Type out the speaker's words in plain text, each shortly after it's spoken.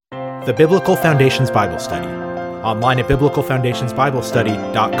The Biblical Foundations Bible Study, online at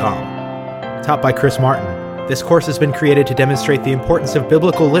biblicalfoundationsbiblestudy.com. Taught by Chris Martin, this course has been created to demonstrate the importance of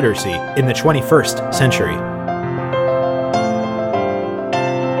biblical literacy in the 21st century.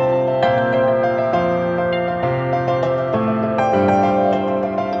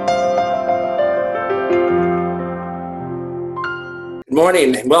 Good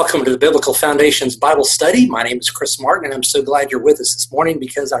morning and welcome to the Biblical Foundations Bible Study. My name is Chris Martin and I'm so glad you're with us this morning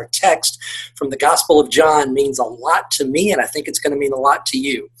because our text from the Gospel of John means a lot to me and I think it's going to mean a lot to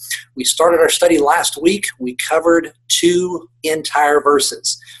you. We started our study last week. We covered 2 entire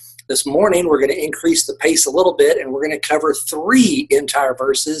verses. This morning we're going to increase the pace a little bit and we're going to cover 3 entire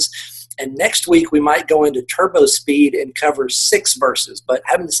verses. And next week we might go into turbo speed and cover 6 verses, but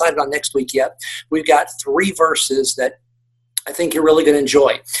haven't decided on next week yet. We've got 3 verses that I think you're really going to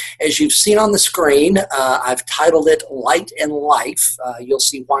enjoy. As you've seen on the screen, I've titled it Light and Life. You'll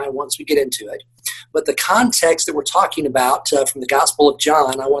see why once we get into it. But the context that we're talking about from the Gospel of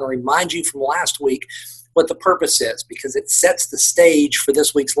John, I want to remind you from last week what the purpose is because it sets the stage for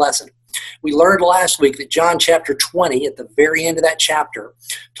this week's lesson. We learned last week that John chapter 20, at the very end of that chapter,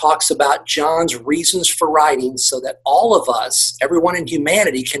 talks about John's reasons for writing so that all of us, everyone in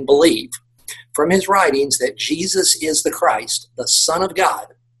humanity, can believe from his writings that Jesus is the Christ, the Son of God,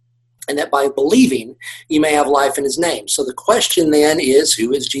 and that by believing you may have life in his name. So the question then is,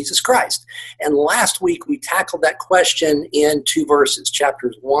 who is Jesus Christ? And last week we tackled that question in 2 verses,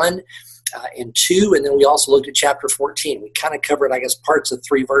 chapters 1 and 2, and then we also looked at chapter 14. We kind of covered, I guess, parts of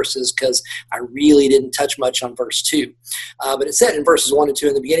 3 verses because I really didn't touch much on verse 2. But it said in verses 1 and 2,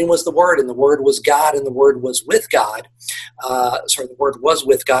 in the beginning was the Word, and the Word was God, and the Word was with God. The Word was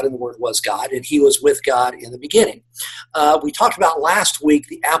with God, and the Word was God, and he was with God in the beginning. We talked about last week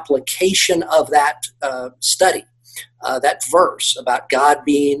the application of that study, that verse about God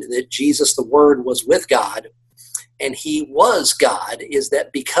being that Jesus, the Word, was with God, and he was God, is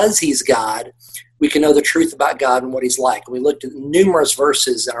that because he's God, we can know the truth about God and what he's like. We looked at numerous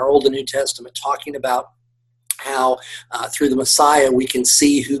verses in our Old and New Testament talking about how through the Messiah we can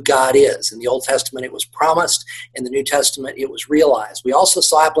see who God is. In the Old Testament it was promised, in the New Testament it was realized. We also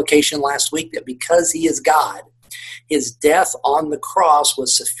saw application last week that because he is God, his death on the cross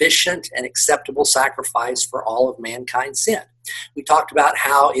was sufficient and acceptable sacrifice for all of mankind's sin. We talked about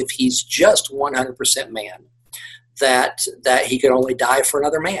how if he's just 100% man, that he could only die for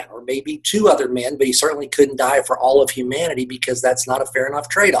another man or maybe 2 other men, but he certainly couldn't die for all of humanity because that's not a fair enough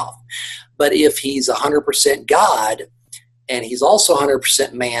trade-off. But if he's 100% God and he's also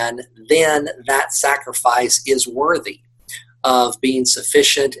 100% man, then that sacrifice is worthy of being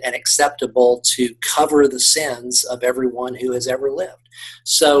sufficient and acceptable to cover the sins of everyone who has ever lived.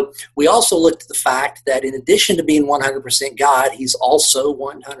 So we also looked at the fact that in addition to being 100% God, he's also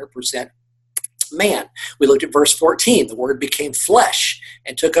 100% man. We looked at verse 14. The Word became flesh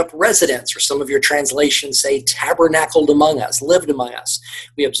and took up residence, or some of your translations say tabernacled among us, lived among us.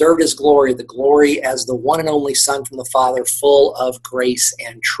 We observed his glory, the glory as the one and only Son from the Father, full of grace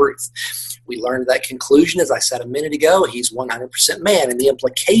and truth. We learned that conclusion, as I said a minute ago, he's 100% man. And the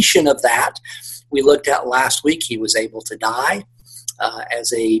implication of that, we looked at last week. He was able to die.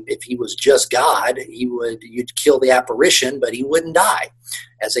 If he was just God, you'd kill the apparition, but he wouldn't die.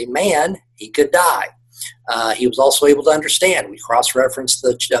 As a man, he could die. He was also able to understand. We cross-referenced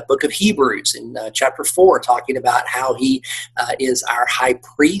the book of Hebrews in chapter 4, talking about how he is our high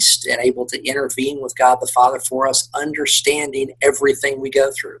priest and able to intervene with God the Father for us, understanding everything we go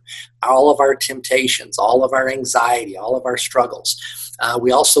through, all of our temptations, all of our anxiety, all of our struggles.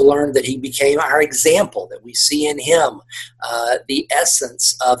 We also learned that he became our example, that we see in him the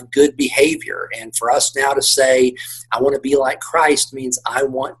essence of good behavior. And for us now to say, I want to be like Christ means I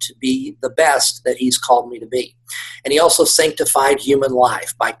want to be the best that he's called me to be. And he also sanctified human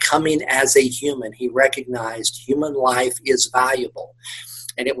life. By coming as a human, he recognized human life is valuable.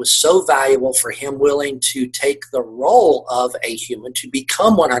 And it was so valuable for him willing to take the role of a human, to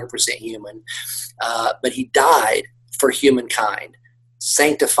become 100% human, but he died for humankind,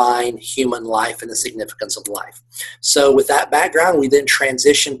 sanctifying human life and the significance of life. So with that background, we then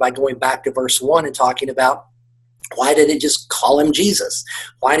transitioned by going back to verse 1 and talking about why did it just call him Jesus?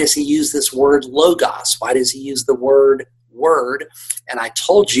 Why does he use this word logos? Why does he use the word word? And I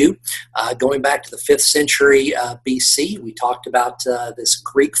told you, going back to the 5th century BC, we talked about this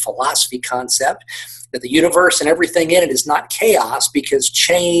Greek philosophy concept that the universe and everything in it is not chaos because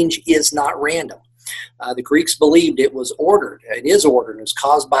change is not random. The Greeks believed it was ordered. It is ordered. It was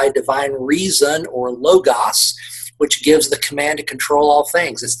caused by divine reason or logos, which gives the command to control all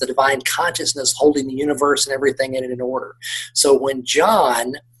things. It's the divine consciousness holding the universe and everything in it in order. So when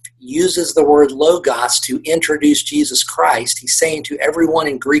John uses the word logos to introduce Jesus Christ, he's saying to everyone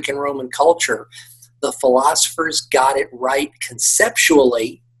in Greek and Roman culture, the philosophers got it right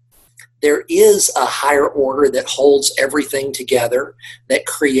conceptually. There is a higher order that holds everything together, that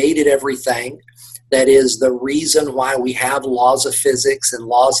created everything, that is the reason why we have laws of physics and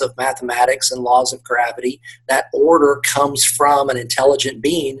laws of mathematics and laws of gravity. That order comes from an intelligent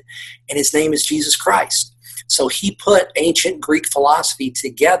being, and his name is Jesus Christ. So he put ancient Greek philosophy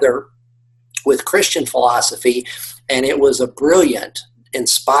together with Christian philosophy, and it was a brilliant,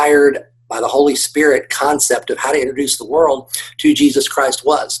 inspired by the Holy Spirit concept of how to introduce the world to who Jesus Christ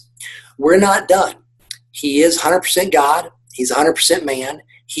was. We're not done. He is 100% God. He's 100% man.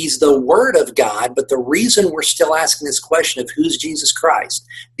 He's the Word of God, but the reason we're still asking this question of who's Jesus Christ,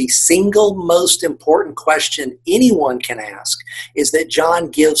 the single most important question anyone can ask, is that John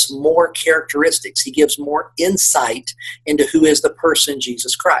gives more characteristics. He gives more insight into who is the person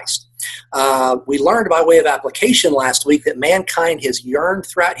Jesus Christ. We learned by way of application last week that mankind has yearned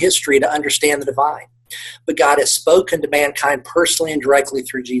throughout history to understand the divine. But God has spoken to mankind personally and directly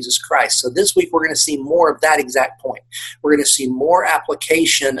through Jesus Christ. So this week we're going to see more of that exact point. We're going to see more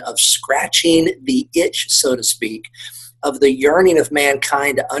application of scratching the itch, so to speak, of the yearning of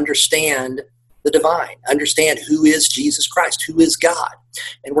mankind to understand the divine, understand who is Jesus Christ, who is God.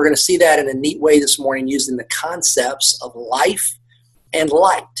 And we're going to see that in a neat way this morning using the concepts of life and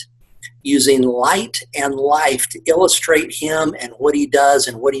light. Using light and life to illustrate him and what he does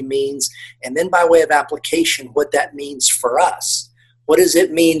and what he means. And then by way of application, what that means for us. What does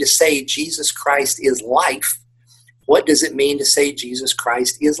it mean to say Jesus Christ is life? What does it mean to say Jesus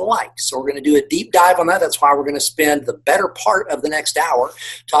Christ is light? So we're going to do a deep dive on that. That's why we're going to spend the better part of the next hour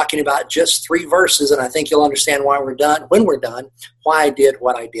talking about just 3 verses. And I think you'll understand why we're done, when we're done, why I did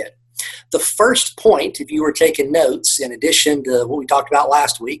what I did. The first point, if you were taking notes, in addition to what we talked about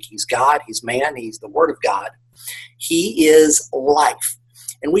last week, he's God, he's man, he's the Word of God. He is life.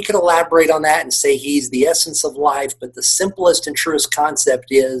 And we could elaborate on that and say he's the essence of life, but the simplest and truest concept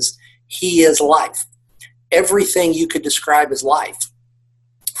is he is life. Everything you could describe as life,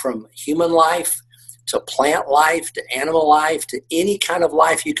 from human life to plant life to animal life to any kind of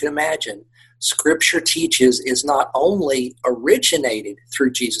life you can imagine, Scripture teaches is not only originated through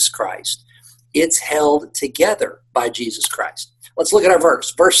Jesus Christ, it's held together by Jesus Christ. Let's look at our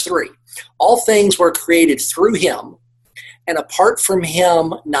verse. Verse 3. All things were created through him, and apart from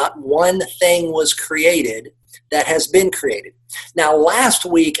him, not one thing was created that has been created. Now, last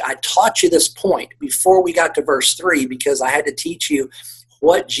week, I taught you this point before we got to verse 3 because I had to teach you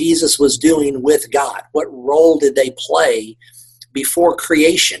what Jesus was doing with God. What role did they play before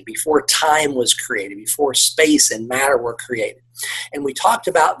creation, before time was created, before space and matter were created. And we talked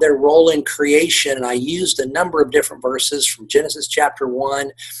about their role in creation, and I used a number of different verses from Genesis chapter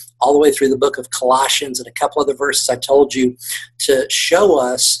 1 all the way through the book of Colossians and a couple other verses I told you to show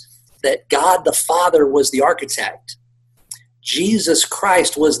us that God the Father was the architect. Jesus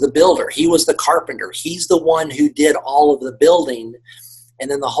Christ was the builder. He was the carpenter. He's the one who did all of the building. And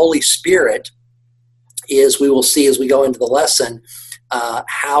then the Holy Spirit is, we will see as we go into the lesson,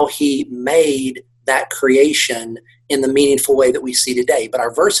 how he made that creation in the meaningful way that we see today. But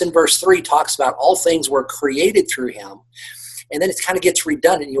our verse in verse 3 talks about all things were created through him. And then it kind of gets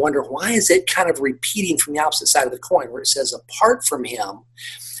redundant. You wonder, why is it kind of repeating from the opposite side of the coin, where it says, apart from him,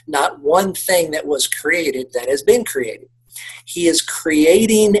 not one thing that was created that has been created. He is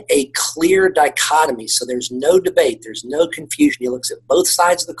creating a clear dichotomy, so there's no debate, there's no confusion. He looks at both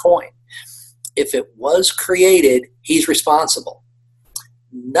sides of the coin. If it was created, he's responsible.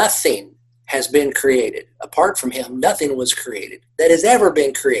 Nothing has been created. Apart from him, nothing was created that has ever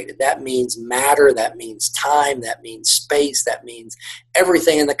been created. That means matter, that means time, that means space, that means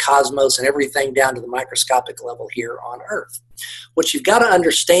everything in the cosmos and everything down to the microscopic level here on Earth. What you've got to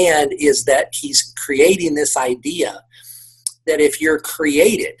understand is that he's creating this idea that if you're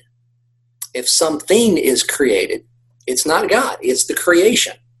created, if something is created, it's not God, it's the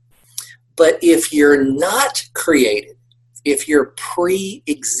creation. But if you're not created, if you're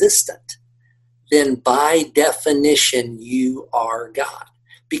pre-existent, then by definition you are God.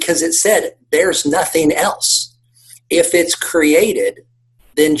 Because it said there's nothing else. If it's created,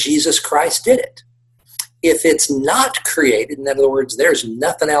 then Jesus Christ did it. If it's not created, in other words, there's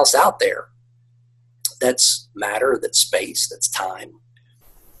nothing else out there that's matter, that's space, that's time,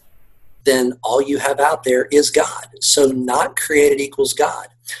 then all you have out there is God. So not created equals God.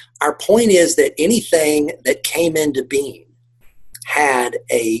 Our point is that anything that came into being had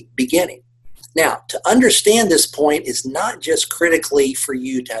a beginning. Now, to understand this point is not just critically for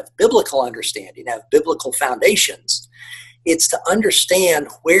you to have biblical understanding, have biblical foundations. It's to understand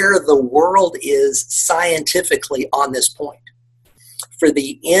where the world is scientifically on this point. For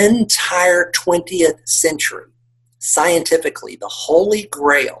the entire 20th century, scientifically, the holy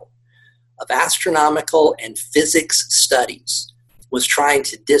grail of astronomical and physics studies was trying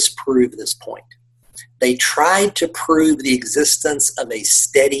to disprove this point. They tried to prove the existence of a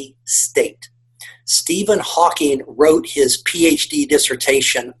steady state. Stephen Hawking wrote his PhD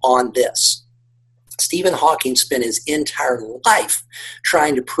dissertation on this. Stephen Hawking spent his entire life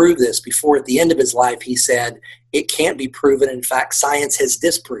trying to prove this before at the end of his life he said, it can't be proven. In fact, science has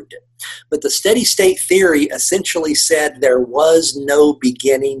disproved it. But the steady state theory essentially said there was no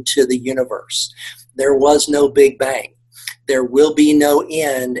beginning to the universe. There was no Big Bang. There will be no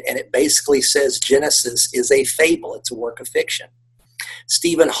end, and it basically says Genesis is a fable. It's a work of fiction.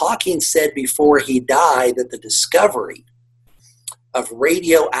 Stephen Hawking said before he died that the discovery of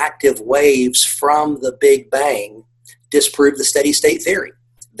radioactive waves from the Big Bang disproved the steady state theory.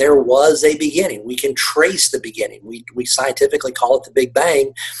 There was a beginning. We can trace the beginning. We scientifically call it the Big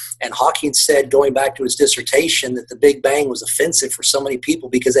Bang. And Hawking said, going back to his dissertation, that the Big Bang was offensive for so many people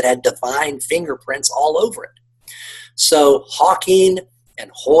because it had divine fingerprints all over it. So Hawking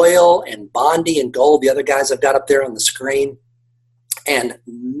and Hoyle and Bondi and Gold, the other guys I've got up there on the screen, and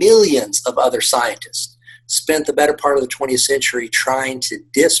millions of other scientists spent the better part of the 20th century trying to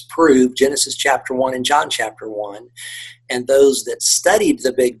disprove Genesis chapter 1 and John chapter 1. And those that studied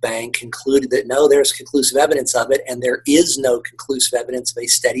the Big Bang concluded that no, there's conclusive evidence of it, and there is no conclusive evidence of a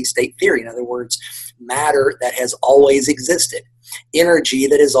steady state theory. In other words, matter that has always existed, energy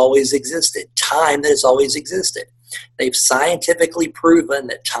that has always existed, time that has always existed. They've scientifically proven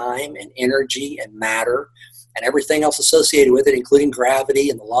that time and energy and matter and everything else associated with it, including gravity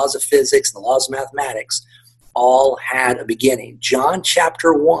and the laws of physics and the laws of mathematics, all had a beginning. John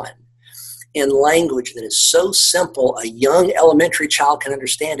chapter 1, in language that is so simple a young elementary child can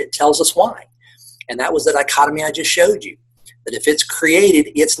understand it, tells us why. And that was the dichotomy I just showed you, that if it's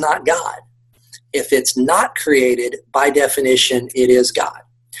created, it's not God. If it's not created, by definition, it is God.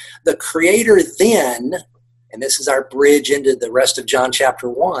 The Creator then, and this is our bridge into the rest of John chapter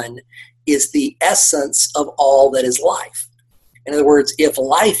 1, is the essence of all that is life. In other words, if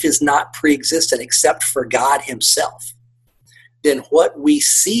life is not pre-existent except for God himself, then what we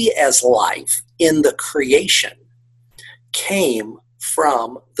see as life in the creation came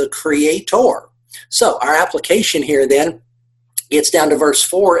from the Creator. So our application here then gets down to verse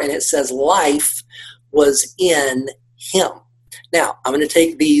 4, and it says life was in him. Now, I'm going to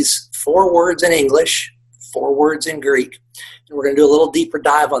take these 4 words in English, 4 words in Greek, and we're going to do a little deeper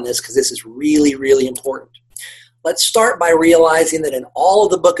dive on this because this is really, really important. Let's start by realizing that in all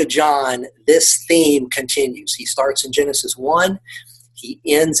of the book of John, this theme continues. He starts in Genesis 1. He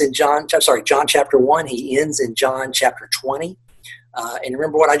ends in John chapter 1. He ends in John chapter 20. And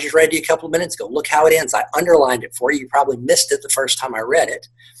remember what I just read to you a couple of minutes ago. Look how it ends. I underlined it for you. You probably missed it the first time I read it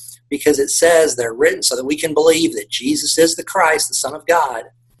because it says they're written so that we can believe that Jesus is the Christ, the Son of God,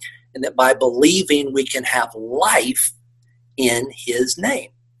 and that by believing we can have life in his name.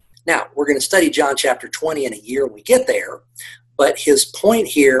 Now, we're going to study John chapter 20 in a year when we get there, but his point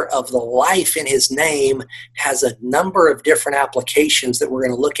here of the life in his name has a number of different applications that we're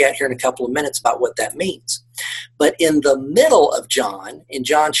going to look at here in a couple of minutes about what that means. But in the middle of John, in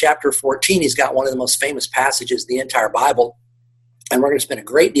John chapter 14, he's got one of the most famous passages in the entire Bible, and we're going to spend a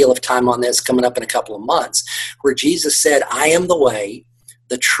great deal of time on this coming up in a couple of months, where Jesus said, I am the way,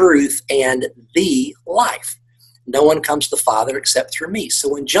 the truth, and the life. No one comes to the Father except through me. So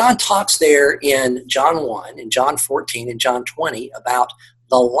when John talks there in John 1, in John 14, and John 20 about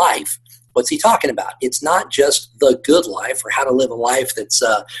the life, what's he talking about? It's not just the good life or how to live a life that's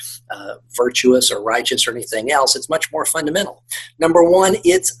virtuous or righteous or anything else. It's much more fundamental. Number one,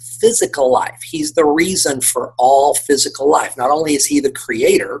 it's physical life. He's the reason for all physical life. Not only is he the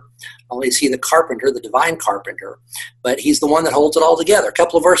creator, not only is he the carpenter, the divine carpenter, but he's the one that holds it all together. A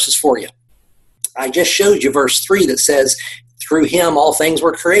couple of verses for you. I just showed you verse 3 that says, through him all things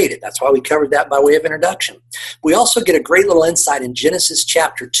were created. That's why we covered that by way of introduction. We also get a great little insight in Genesis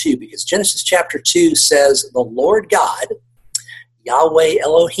chapter 2, because Genesis chapter 2 says, the Lord God, Yahweh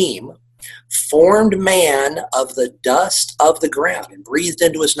Elohim, formed man of the dust of the ground and breathed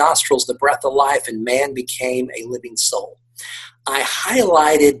into his nostrils the breath of life, and man became a living soul. I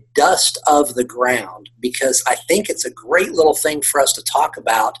highlighted dust of the ground because I think it's a great little thing for us to talk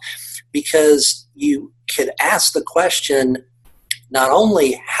about, because you could ask the question, not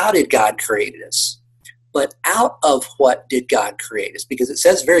only how did God create us, but out of what did God create us? Because it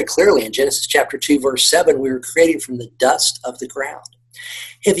says very clearly in Genesis chapter 2, verse 7, we were created from the dust of the ground.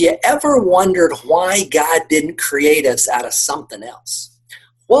 Have you ever wondered why God didn't create us out of something else?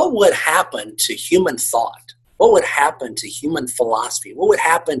 What would happen to human thought? What would happen to human philosophy? What would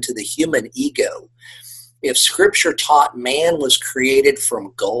happen to the human ego if Scripture taught man was created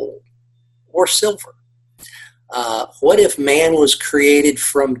from gold or silver? What if man was created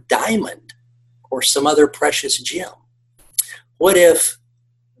from diamond or some other precious gem? What if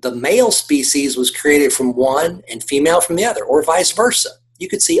the male species was created from one and female from the other, or vice versa? You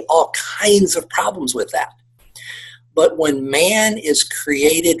could see all kinds of problems with that. But when man is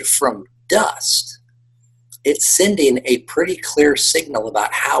created from dust, it's sending a pretty clear signal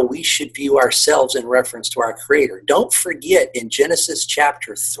about how we should view ourselves in reference to our Creator. Don't forget, in Genesis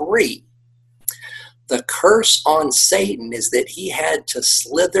chapter 3, the curse on Satan is that he had to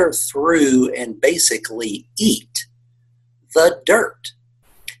slither through and basically eat the dirt.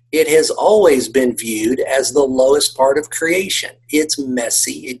 It has always been viewed as the lowest part of creation. It's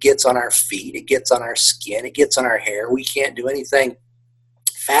messy. It gets on our feet. It gets on our skin. It gets on our hair. We can't do anything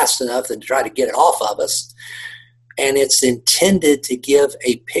fast enough to try to get it off of us. And it's intended to give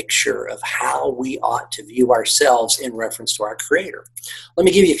a picture of how we ought to view ourselves in reference to our Creator. Let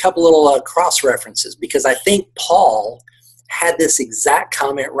me give you a couple little cross references, because I think Paul had this exact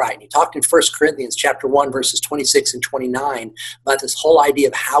comment right. And he talked in 1 Corinthians chapter 1, verses 26 and 29 about this whole idea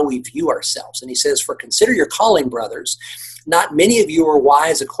of how we view ourselves. And he says, "For consider your calling, brothers. Not many of you are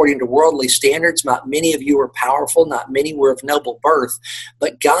wise according to worldly standards. Not many of you are powerful. Not many were of noble birth.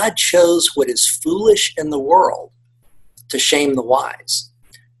 But God chose what is foolish in the world to shame the wise.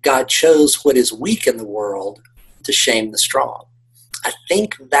 God chose what is weak in the world to shame the strong." I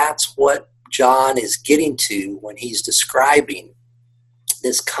think that's what John is getting to when he's describing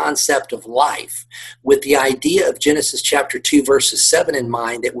this concept of life, with the idea of Genesis chapter 2, verses 7 in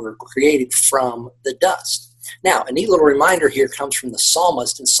mind, that we're created from the dust. Now, a neat little reminder here comes from the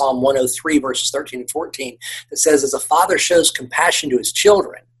psalmist in Psalm 103, verses 13 and 14, that says, "As a father shows compassion to his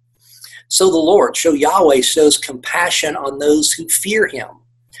children, so the Lord, Yahweh, shows compassion on those who fear him.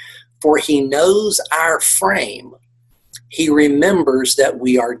 For he knows our frame. He remembers that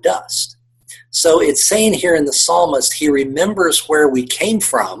we are dust." So it's saying here in the psalmist, he remembers where we came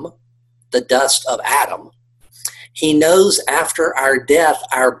from, the dust of Adam. He knows after our death,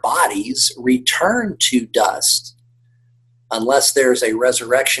 our bodies return to dust, unless there's a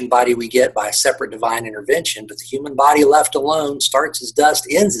resurrection body we get by a separate divine intervention. But the human body left alone starts as dust,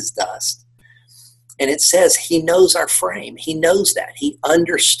 ends as dust. And it says he knows our frame. He knows that. He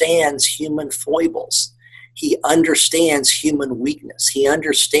understands human foibles. He understands human weakness. He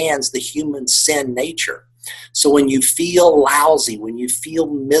understands the human sin nature. So when you feel lousy, when you feel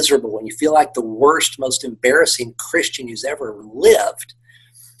miserable, when you feel like the worst, most embarrassing Christian who's ever lived,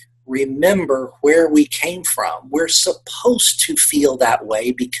 remember where we came from. We're supposed to feel that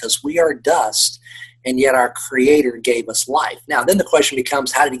way because we are dust, and yet our Creator gave us life. Now, then the question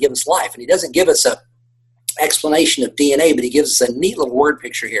becomes, how did he give us life? And he doesn't give us a explanation of DNA, but he gives us a neat little word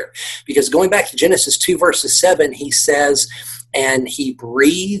picture here. Because going back to Genesis 2, verses 7, he says, "And he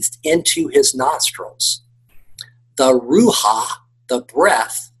breathed into his nostrils the ruha, the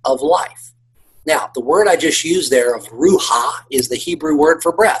breath of life." Now, the word I just used there of ruha is the Hebrew word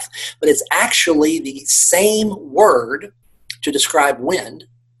for breath, but it's actually the same word to describe wind,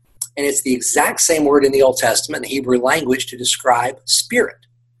 and it's the exact same word in the Old Testament, in the Hebrew language, to describe spirit.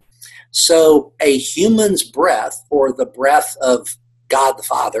 So a human's breath, or the breath of God the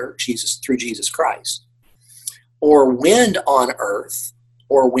Father, Jesus, through Jesus Christ, or wind on earth,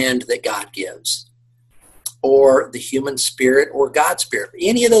 or wind that God gives, or the human spirit or God's spirit,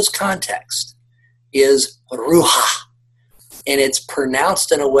 any of those contexts, is ruha. And it's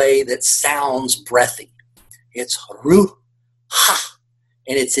pronounced in a way that sounds breathy. It's ruha.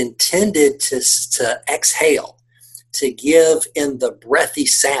 And it's intended to exhale, to give in the breathy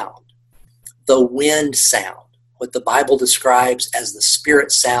sound, the wind sound, what the Bible describes as the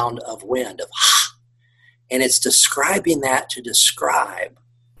spirit sound of wind, of ha. And it's describing that to describe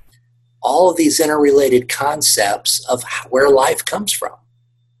all of these interrelated concepts of where life comes from.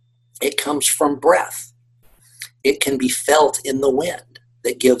 It comes from breath. It can be felt in the wind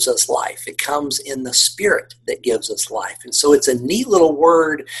that gives us life. It comes in the spirit that gives us life. And so it's a neat little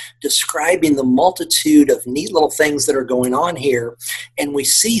word describing the multitude of neat little things that are going on here. And we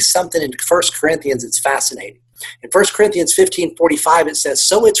see something in 1 Corinthians that's fascinating. In 1 Corinthians 15:45, it says,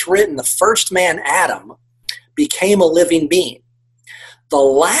 "So it's written, the first man, Adam, became a living being. The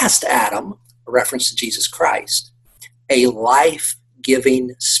last Adam," a reference to Jesus Christ, "a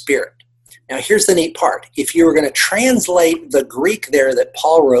life-giving spirit." Now, here's the neat part. If you were going to translate the Greek there that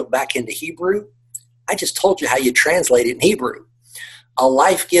Paul wrote back into Hebrew, I just told you how you translate it in Hebrew. a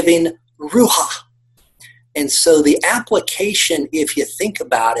life-giving ruach. And so the application, if you think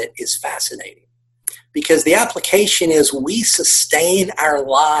about it, is fascinating. Because the application is we sustain our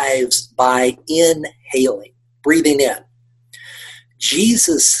lives by inhaling, breathing in.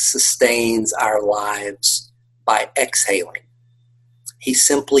 Jesus sustains our lives by exhaling. He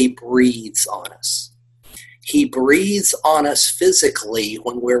simply breathes on us. He breathes on us physically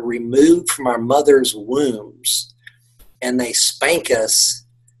when we're removed from our mother's wombs and they spank us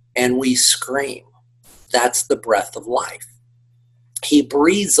and we scream. That's the breath of life. He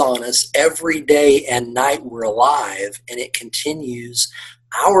breathes on us every day and night we're alive, and it continues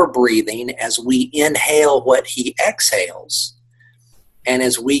our breathing as we inhale what he exhales. And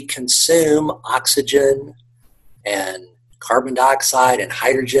as we consume oxygen and carbon dioxide and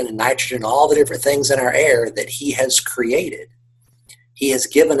hydrogen and nitrogen, all the different things in our air that he has created, he has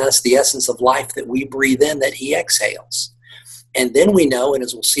given us the essence of life that we breathe in, that he exhales. And then we know, and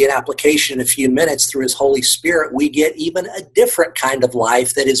as we'll see an application in a few minutes, through his Holy Spirit, we get even a different kind of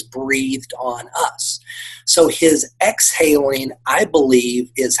life that is breathed on us. So his exhaling, I believe,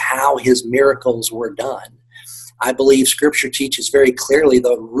 is how his miracles were done. I believe Scripture teaches very clearly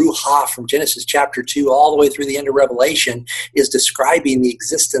the Ruach from Genesis chapter 2 all the way through the end of Revelation is describing the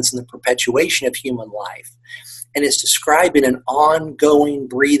existence and the perpetuation of human life. And it's describing an ongoing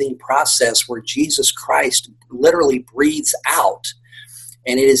breathing process where Jesus Christ literally breathes out.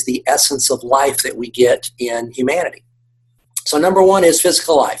 And it is the essence of life that we get in humanity. So number one is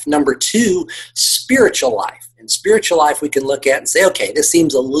physical life. Number two, spiritual life. In spiritual life, we can look at and say, okay, this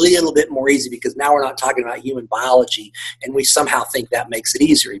seems a little bit more easy because now we're not talking about human biology, and we somehow think that makes it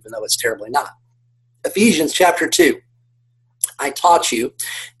easier, even though it's terribly not. Ephesians chapter 2. I taught you,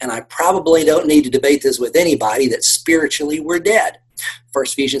 and I probably don't need to debate this with anybody, that spiritually we're dead. 1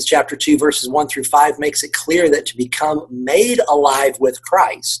 Ephesians chapter 2, verses 1 through 5 makes it clear that to become made alive with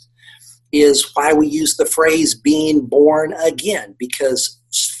Christ is why we use the phrase being born again, because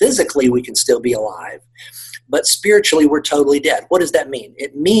physically we can still be alive, but spiritually we're totally dead. What does that mean?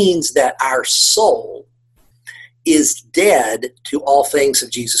 It means that our soul is dead to all things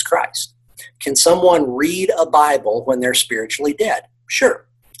of Jesus Christ. Can someone read a Bible when they're spiritually dead? Sure.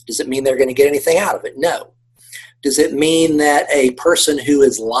 Does it mean they're going to get anything out of it? No. Does it mean that a person who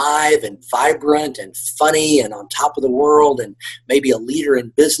is live and vibrant and funny and on top of the world and maybe a leader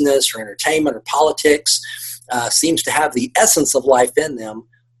in business or entertainment or politics seems to have the essence of life in them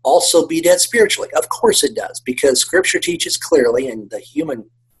also be dead spiritually? Of course it does, because Scripture teaches clearly, and the human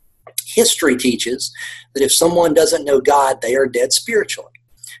history teaches, that if someone doesn't know God, they are dead spiritually.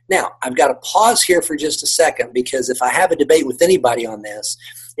 Now, I've got to pause here for just a second, because if I have a debate with anybody on this,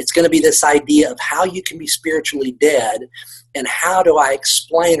 it's going to be this idea of how you can be spiritually dead, and how do I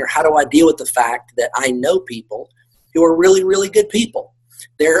explain or how do I deal with the fact that I know people who are really, really good people.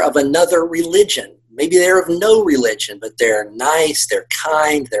 They're of another religion. Maybe they're of no religion, but they're nice, they're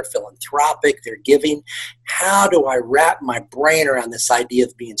kind, they're philanthropic, they're giving. How do I wrap my brain around this idea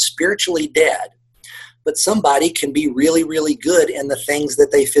of being spiritually dead, but somebody can be really, really good in the things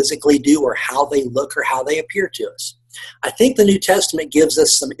that they physically do or how they look or how they appear to us? I think the New Testament gives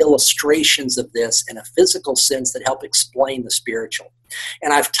us some illustrations of this in a physical sense that help explain the spiritual.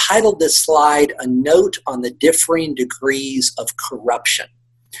 And I've titled this slide, A Note on the Differing Degrees of Corruption,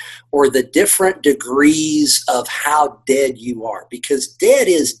 or the different degrees of how dead you are, because dead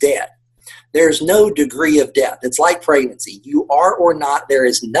is dead. There's no degree of death. It's like pregnancy. You are or not. There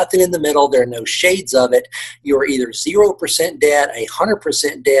is nothing in the middle. There are no shades of it. You're either 0% dead,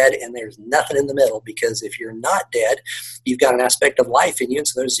 100% dead, and there's nothing in the middle, because if you're not dead, you've got an aspect of life in you, and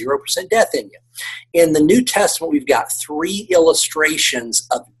so there's 0% death in you. In the New Testament, we've got 3 illustrations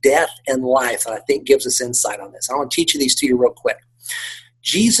of death and life that I think gives us insight on this. I want to teach you these to you real quick.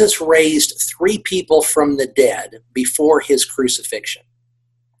 Jesus raised 3 people from the dead before his crucifixion.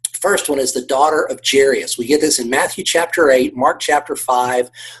 First one is the daughter of Jairus. We get this in Matthew chapter 8, Mark chapter 5,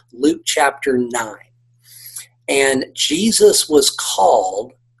 Luke chapter 9. And Jesus was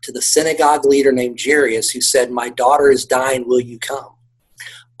called to the synagogue leader named Jairus, who said, "My daughter is dying, will you come?"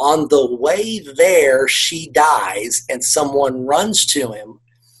 On the way there, she dies, and someone runs to him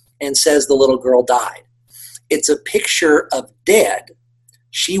and says the little girl died. It's a picture of dead.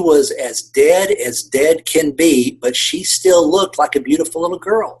 She was as dead can be, but she still looked like a beautiful little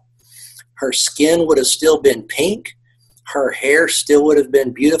girl. Her skin would have still been pink. Her hair still would have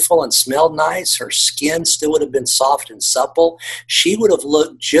been beautiful and smelled nice. Her skin still would have been soft and supple. She would have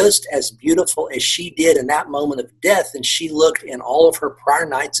looked just as beautiful as she did in that moment of death, and she looked in all of her prior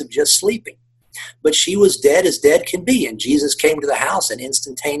nights of just sleeping. But she was dead as dead can be, and Jesus came to the house and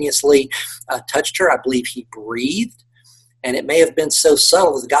instantaneously touched her. I believe he breathed. And it may have been so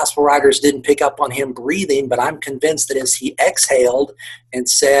subtle that the gospel writers didn't pick up on him breathing, but I'm convinced that as he exhaled and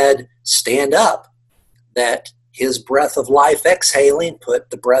said, stand up, that his breath of life exhaling put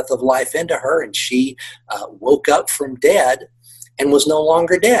the breath of life into her, and she woke up from dead and was no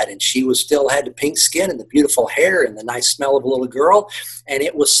longer dead. And she was still had the pink skin and the beautiful hair and the nice smell of a little girl. And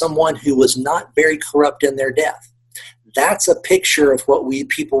it was someone who was not very corrupt in their death. That's a picture of what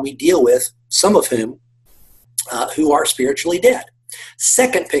people we deal with, some of whom who are spiritually dead.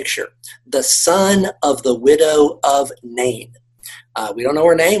 Second picture, the son of the widow of Nain. We don't know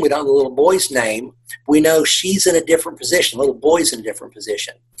her name. We don't know the little boy's name. We know she's in a different position. The little boy's in a different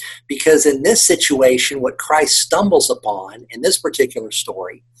position. Because in this situation, what Christ stumbles upon in this particular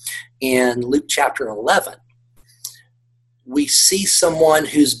story, in Luke chapter 11, we see someone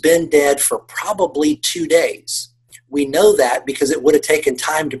who's been dead for probably 2 days. We know that because it would have taken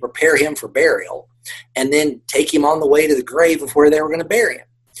time to prepare him for burial and then take him on the way to the grave of where they were going to bury him.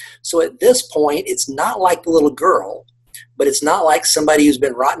 So at this point, it's not like the little girl, but it's not like somebody who's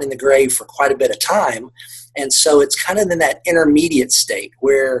been rotting in the grave for quite a bit of time. And so it's kind of in that intermediate state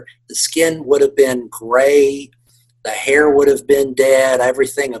where the skin would have been gray, the hair would have been dead,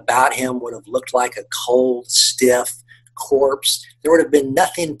 everything about him would have looked like a cold, stiff corpse. There would have been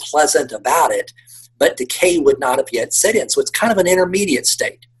nothing pleasant about it, but decay would not have yet set in. So it's kind of an intermediate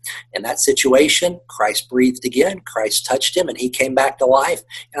state. In that situation, Christ breathed again, Christ touched him, and he came back to life.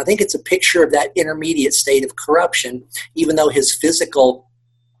 And I think it's a picture of that intermediate state of corruption, even though his physical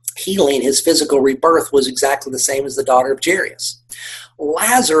healing, his physical rebirth was exactly the same as the daughter of Jairus.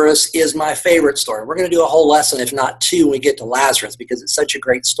 Lazarus is my favorite story. We're going to do a whole lesson, if not two, when we get to Lazarus, because it's such a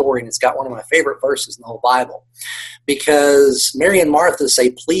great story, and it's got one of my favorite verses in the whole Bible. Because Mary and Martha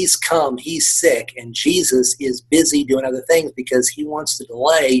say, please come, he's sick, and Jesus is busy doing other things because he wants to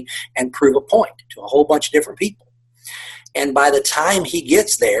delay and prove a point to a whole bunch of different people. And by the time he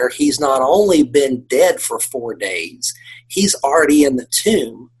gets there, he's not only been dead for 4 days, he's already in the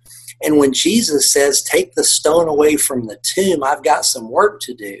tomb. And when Jesus says, take the stone away from the tomb, I've got some work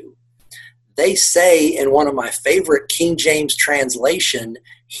to do, they say in one of my favorite King James translation,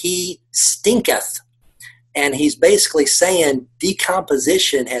 he stinketh. And he's basically saying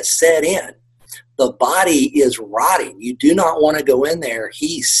decomposition has set in. The body is rotting. You do not want to go in there.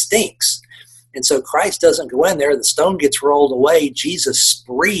 He stinks. And so Christ doesn't go in there. The stone gets rolled away. Jesus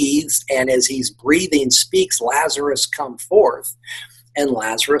breathes, and as he's breathing, speaks, Lazarus, come forth. And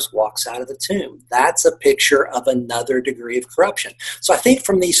Lazarus walks out of the tomb. That's a picture of another degree of corruption. So I think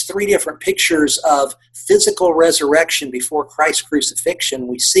from these three different pictures of physical resurrection before Christ's crucifixion,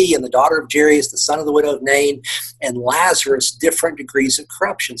 we see in the daughter of Jairus, the son of the widow of Nain, and Lazarus, different degrees of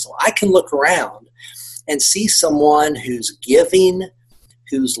corruption. So I can look around and see someone who's giving,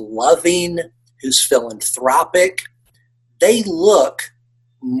 who's loving, who's philanthropic. They look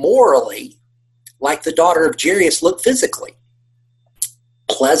morally like the daughter of Jairus looked physically.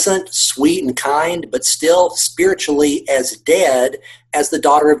 Pleasant, sweet, and kind, but still spiritually as dead as the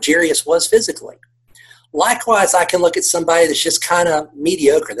daughter of Jairus was physically. Likewise, I can look at somebody that's just kind of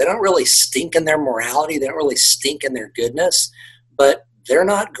mediocre. They don't really stink in their morality. They don't really stink in their goodness, but they're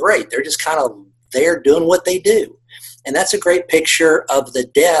not great. They're just kind of there doing what they do. And that's a great picture of the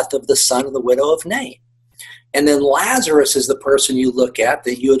death of the son of the widow of Nain. And then Lazarus is the person you look at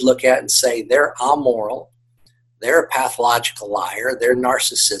that you would look at and say, they're amoral. They're a pathological liar. They're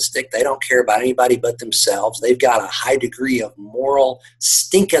narcissistic. They don't care about anybody but themselves. They've got a high degree of moral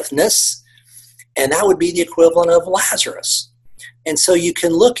stinkethness, and that would be the equivalent of Lazarus. And so you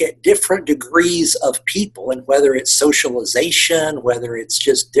can look at different degrees of people, and whether it's socialization, whether it's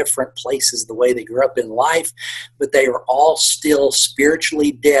just different places, the way they grew up in life, but they are all still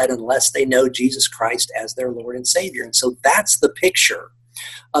spiritually dead unless they know Jesus Christ as their Lord and Savior. And so that's the picture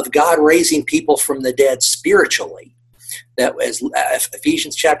of God raising people from the dead spiritually. That, as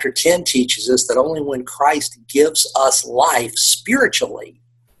Ephesians chapter 10 teaches us, that only when Christ gives us life spiritually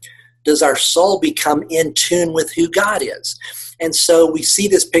does our soul become in tune with who God is. And so we see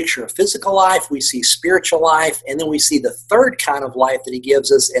this picture of physical life, we see spiritual life, and then we see the third kind of life that he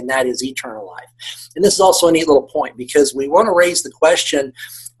gives us, and that is eternal life. And this is also a neat little point, because we want to raise the question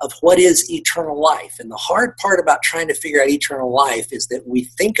of what is eternal life. And the hard part about trying to figure out eternal life is that we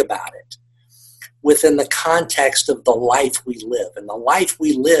think about it within the context of the life we live. And the life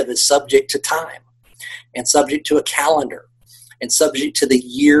we live is subject to time, and subject to a calendar, and subject to the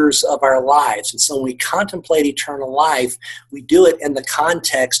years of our lives. And so when we contemplate eternal life, we do it in the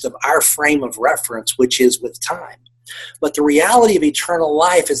context of our frame of reference, which is with time. But the reality of eternal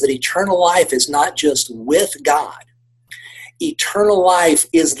life is that eternal life is not just with God. Eternal life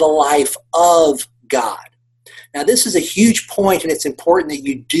is the life of God. Now, this is a huge point, and it's important that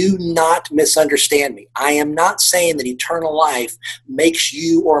you do not misunderstand me. I am not saying that eternal life makes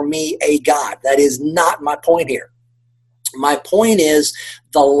you or me a God. That is not my point here. My point is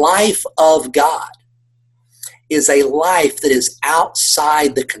the life of God is a life that is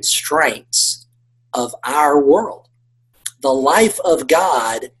outside the constraints of our world. The life of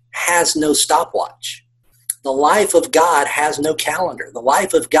God has no stopwatch. The life of God has no calendar. The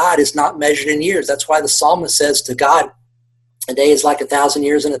life of God is not measured in years. That's why the psalmist says to God, a day is like 1,000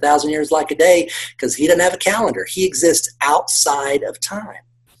 years and 1,000 years like a day, because he doesn't have a calendar. He exists outside of time.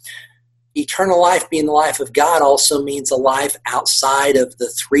 Eternal life being the life of God also means a life outside of the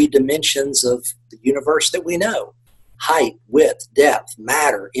three dimensions of the universe that we know. Height, width, depth,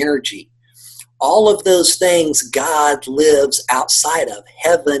 matter, energy. All of those things God lives outside of.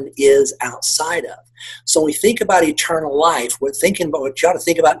 Heaven is outside of. So when we think about eternal life, what you ought to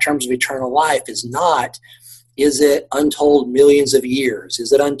think about in terms of eternal life is not, is it untold millions of years?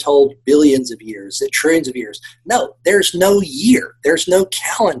 Is it untold billions of years? Is it trillions of years? No, there's no year. There's no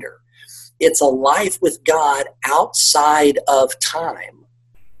calendar. It's a life with God outside of time.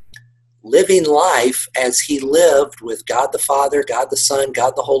 Living life as he lived with God the Father, God the Son,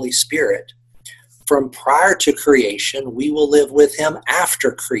 God the Holy Spirit. From prior to creation, we will live with him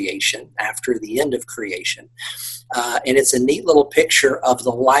after creation, after the end of creation. And it's a neat little picture of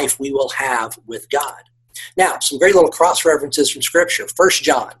the life we will have with God. Now, some great little cross-references from Scripture. First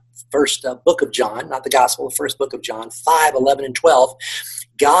John, first book of John, not the Gospel, the first book of John, 5, 11, and 12.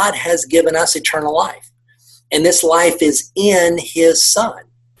 God has given us eternal life, and this life is in his Son.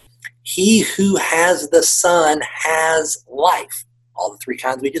 He who has the Son has life. All the three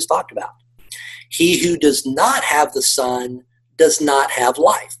kinds we just talked about. He who does not have the Son does not have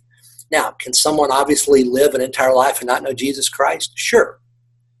life. Now, can someone obviously live an entire life and not know Jesus Christ? Sure.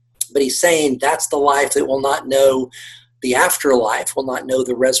 But he's saying that's the life that will not know the afterlife, will not know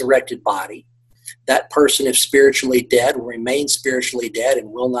the resurrected body. That person, if spiritually dead, will remain spiritually dead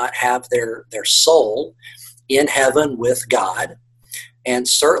and will not have their soul in heaven with God, and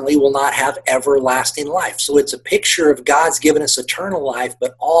certainly will not have everlasting life. So it's a picture of God's given us eternal life,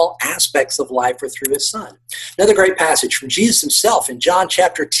 but all aspects of life are through his Son. Another great passage from Jesus himself in John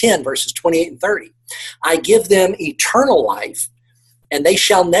chapter 10, verses 28 and 30. I give them eternal life, and they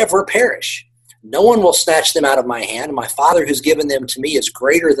shall never perish. No one will snatch them out of my hand. My Father who's given them to me is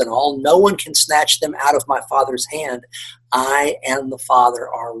greater than all. No one can snatch them out of my Father's hand. I and the Father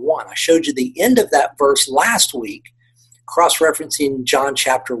are one. I showed you the end of that verse last week, cross-referencing John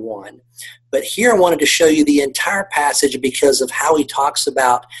chapter 1. But here I wanted to show you the entire passage because of how he talks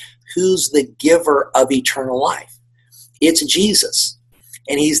about who's the giver of eternal life. It's Jesus.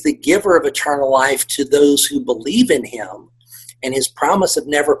 And he's the giver of eternal life to those who believe in him. And his promise of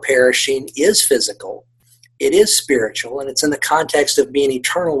never perishing is physical. It is spiritual. And it's in the context of being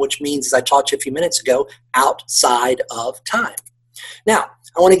eternal, which means, as I taught you a few minutes ago, outside of time. Now,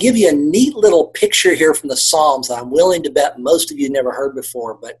 I want to give you a neat little picture here from the Psalms that I'm willing to bet most of you never heard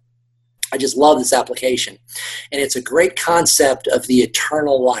before, but I just love this application. And it's a great concept of the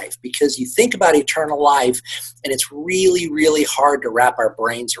eternal life, because you think about eternal life and it's really, really hard to wrap our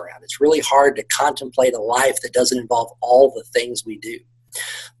brains around. It's really hard to contemplate a life that doesn't involve all the things we do.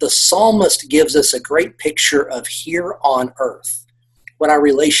 The psalmist gives us a great picture of here on earth what our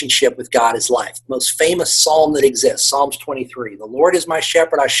relationship with God is like. The most famous psalm that exists, Psalms 23. The Lord is my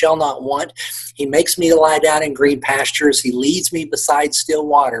shepherd, I shall not want. He makes me to lie down in green pastures. He leads me beside still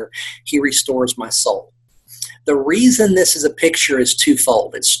water. He restores my soul. The reason this is a picture is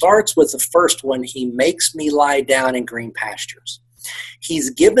twofold. It starts with the first one, he makes me lie down in green pastures.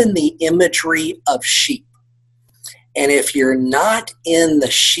 He's given the imagery of sheep. And if you're not in the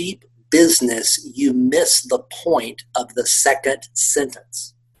sheep business, you miss the point of the second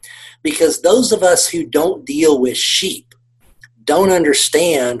sentence. Because those of us who don't deal with sheep don't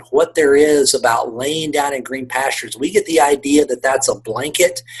understand what there is about laying down in green pastures. We get the idea that that's a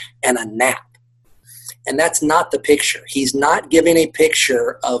blanket and a nap. And that's not the picture. He's not giving a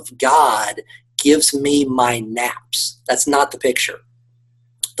picture of God gives me my naps. That's not the picture.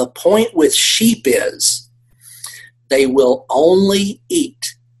 The point with sheep is they will only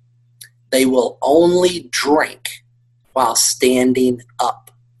eat, they will only drink while standing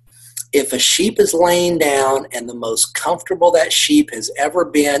up. If a sheep is laying down and the most comfortable that sheep has ever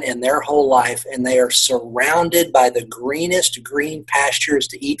been in their whole life, and they are surrounded by the greenest green pastures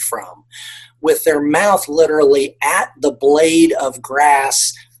to eat from, with their mouth literally at the blade of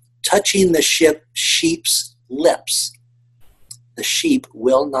grass touching the sheep's lips, the sheep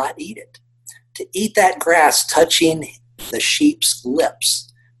will not eat it. To eat that grass touching the sheep's lips,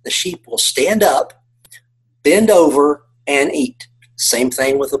 the sheep will stand up, bend over and eat. Same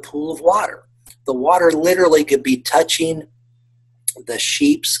thing with a pool of water. The water literally could be touching the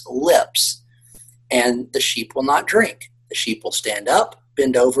sheep's lips, and the sheep will not drink. The sheep will stand up,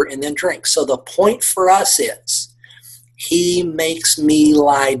 bend over, and then drink. So the point for us is, he makes me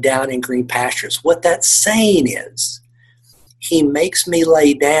lie down in green pastures. What that's saying is, he makes me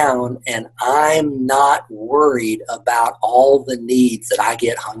lay down and I'm not worried about all the needs that I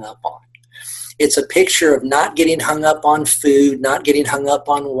get hung up on. It's a picture of not getting hung up on food, not getting hung up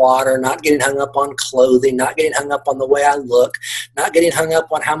on water, not getting hung up on clothing, not getting hung up on the way I look, not getting hung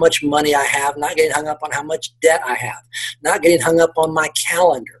up on how much money I have, not getting hung up on how much debt I have, not getting hung up on my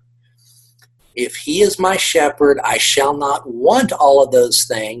calendar. If he is my shepherd, I shall not want all of those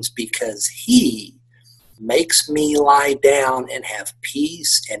things, because he makes me lie down and have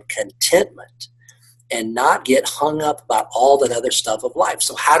peace and contentment and not get hung up about all that other stuff of life.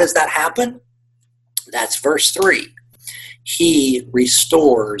 So how does that happen? That's verse 3. He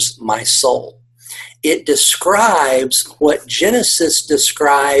restores my soul. It describes what Genesis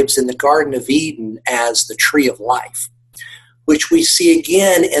describes in the Garden of Eden as the tree of life, which we see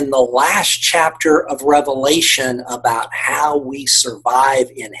again in the last chapter of Revelation about how we survive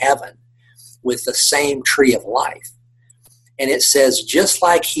in heaven with the same tree of life. And it says, just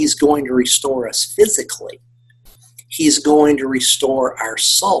like he's going to restore us physically, he's going to restore our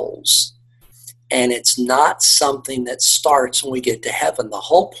souls. And it's not something that starts when we get to heaven. The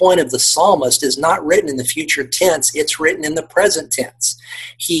whole point of the psalmist is not written in the future tense, it's written in the present tense.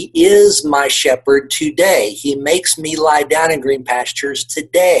 He is my shepherd today. He makes me lie down in green pastures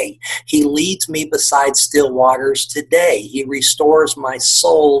today. He leads me beside still waters today. He restores my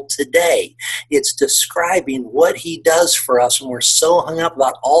soul today. It's describing what he does for us when we're so hung up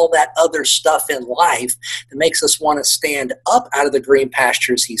about all that other stuff in life that makes us want to stand up out of the green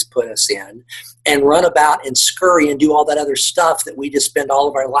pastures he's put us in and run about and scurry and do all that other stuff that we just spend all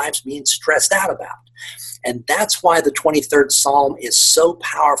of our lives being stressed out about. And that's why the 23rd Psalm is so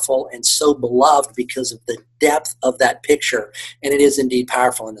powerful and so beloved, because of the depth of that picture. And it is indeed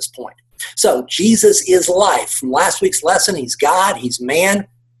powerful in this point. So Jesus is life. From last week's lesson, he's God, he's man,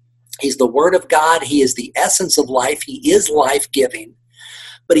 he's the Word of God, he is the essence of life, he is life-giving,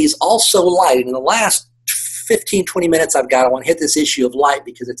 but he's also light. And in the last 15, 20 minutes I've got, I want to hit this issue of light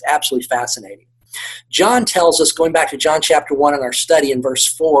because it's absolutely fascinating. John tells us, going back to John chapter 1 in our study in verse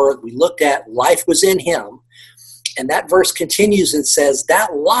 4, we looked at life was in him, and that verse continues and says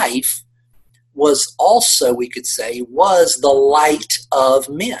that life was also, we could say, was the light of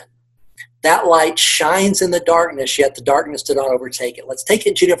men. That light shines in the darkness, yet the darkness did not overtake it. Let's take it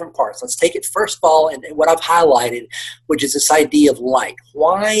in two different parts. Let's take it first of all, and what I've highlighted, which is this idea of light.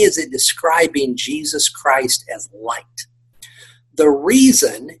 Why is it describing Jesus Christ as light? The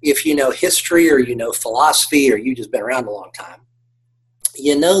reason, if you know history or you know philosophy or you've just been around a long time,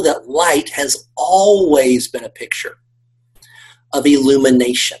 you know that light has always been a picture of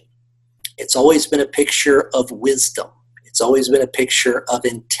illumination. It's always been a picture of wisdom. It's always been a picture of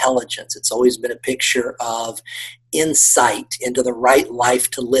intelligence. It's always been a picture of insight into the right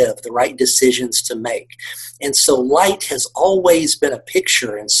life to live, the right decisions to make. And so light has always been a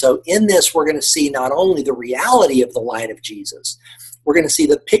picture. And so in this, we're going to see not only the reality of the light of Jesus, we're going to see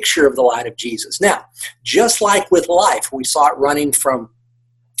the picture of the light of Jesus. Now, just like with life, we saw it running from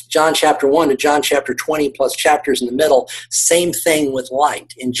John chapter 1 to John chapter 20 plus chapters in the middle, same thing with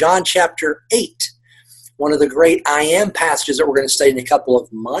light. In John chapter 8, one of the great I am passages that we're going to study in a couple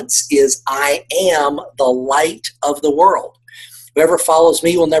of months is I am the light of the world. Whoever follows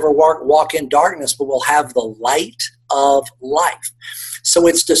me will never walk in darkness, but will have the light of life. So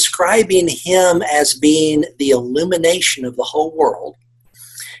it's describing him as being the illumination of the whole world.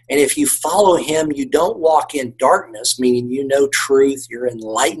 And if you follow him, you don't walk in darkness, meaning you know truth, you're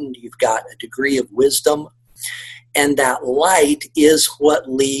enlightened, you've got a degree of wisdom. And that light is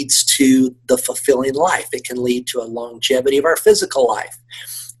what leads to the fulfilling life. It can lead to a longevity of our physical life.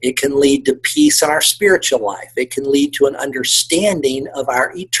 It can lead to peace in our spiritual life. It can lead to an understanding of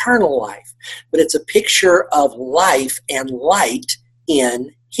our eternal life. But it's a picture of life and light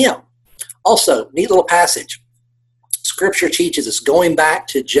in him. Also, neat little passage. Scripture teaches us, going back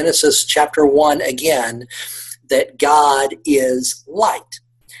to Genesis chapter 1 again, that God is light.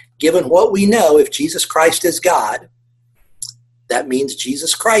 Given what we know, if Jesus Christ is God, that means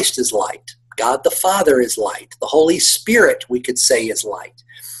Jesus Christ is light. God the Father is light. The Holy Spirit, we could say, is light.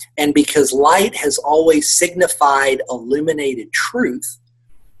 And because light has always signified illuminated truth,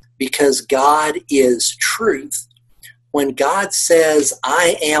 because God is truth, when God says,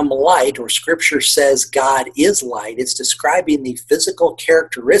 I am light, or Scripture says God is light, it's describing the physical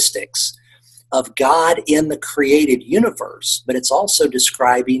characteristics of God in the created universe, but it's also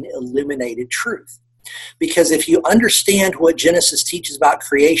describing illuminated truth. Because if you understand what Genesis teaches about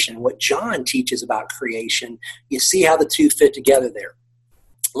creation, what John teaches about creation, you see how the two fit together there.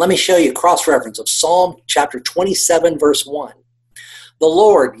 Let me show you a cross-reference of Psalm chapter 27, verse 1. The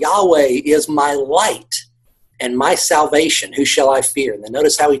Lord, Yahweh, is my light and my salvation. Who shall I fear? And then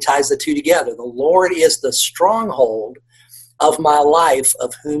notice how he ties the two together. The Lord is the stronghold of my life.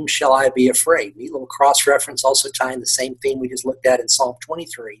 Of whom shall I be afraid? Neat little cross-reference, also tying the same theme we just looked at in Psalm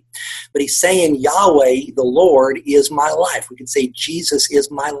 23. But he's saying Yahweh, the Lord, is my life. We could say Jesus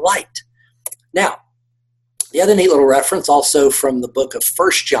is my light. Now, the other neat little reference also from the book of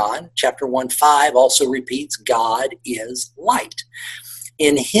 1 John, chapter 1:5, also repeats God is light.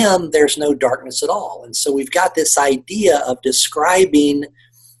 In him, there's no darkness at all. And so we've got this idea of describing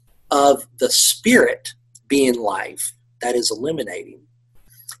of the Spirit being life, that is illuminating.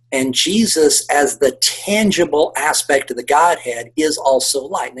 And Jesus, as the tangible aspect of the Godhead, is also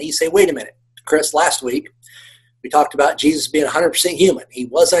light. Now you say, wait a minute, Chris, last week we talked about Jesus being 100% human. He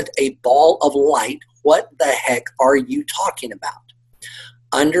wasn't a ball of light. What the heck are you talking about?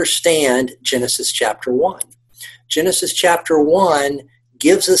 Understand Genesis chapter 1. Genesis chapter 1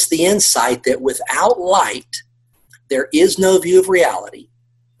 gives us the insight that without light, there is no view of reality.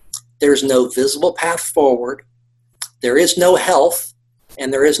 There's no visible path forward. There is no health,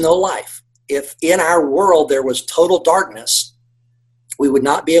 and there is no life. If in our world there was total darkness, we would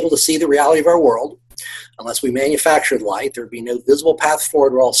not be able to see the reality of our world unless we manufactured light. There would be no visible path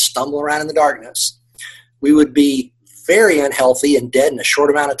forward. We're all stumbling around in the darkness. We would be very unhealthy and dead in a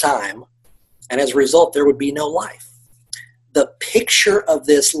short amount of time, and as a result, there would be no life. The picture of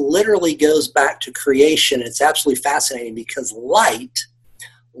this literally goes back to creation. It's absolutely fascinating because light,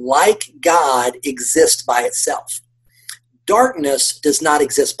 like God, exists by itself. Darkness does not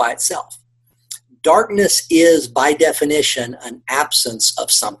exist by itself. Darkness is, by definition, an absence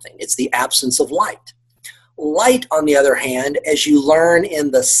of something. It's the absence of light. Light, on the other hand, as you learn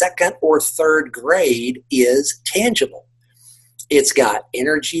in the second or third grade, is tangible. It's got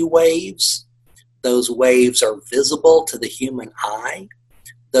energy waves. Those waves are visible to the human eye.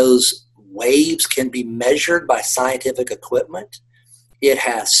 Those waves can be measured by scientific equipment. It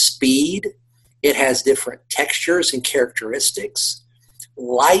has speed. It has different textures and characteristics.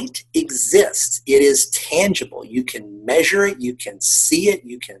 Light exists. It is tangible. You can measure it. You can see it.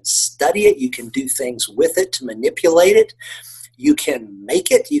 You can study it. You can do things with it to manipulate it. You can make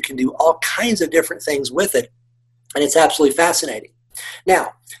it. You can do all kinds of different things with it. And it's absolutely fascinating.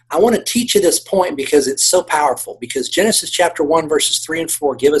 Now, I want to teach you this point because it's so powerful. Because Genesis chapter 1, verses 3 and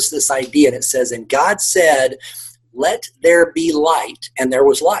 4 give us this idea. And it says, and God said, let there be light. And there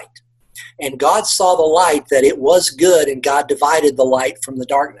was light. And God saw the light that it was good, and God divided the light from the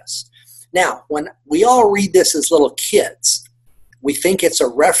darkness. Now, when we all read this as little kids, we think it's a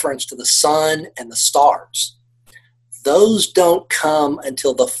reference to the sun and the stars. Those don't come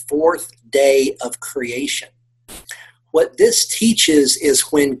until the fourth day of creation. What this teaches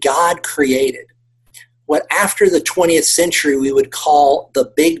is when God created, what after the 20th century we would call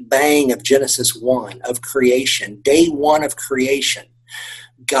the Big Bang of Genesis 1, of creation, day one of creation.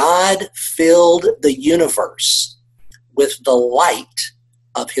 God filled the universe with the light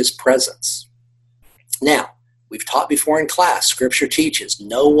of his presence. Now, we've taught before in class, Scripture teaches,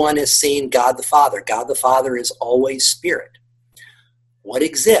 no one has seen God the Father. God the Father is always Spirit. What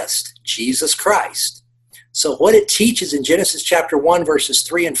exists? Jesus Christ. So what it teaches in Genesis chapter 1, verses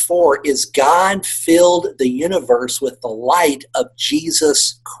 3 and 4 is God filled the universe with the light of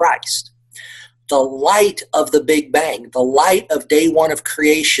Jesus Christ. The light of the Big Bang, the light of day one of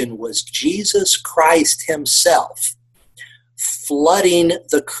creation was Jesus Christ himself flooding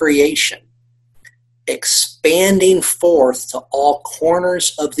the creation, expanding forth to all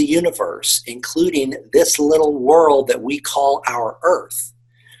corners of the universe, including this little world that we call our earth.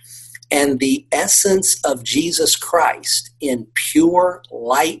 And the essence of Jesus Christ in pure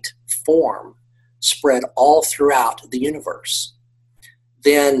light form spread all throughout the universe.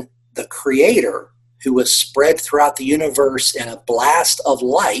 Then the Creator, who was spread throughout the universe in a blast of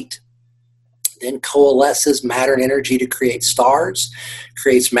light, then coalesces matter and energy to create stars,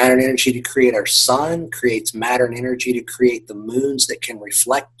 creates matter and energy to create our sun, creates matter and energy to create the moons that can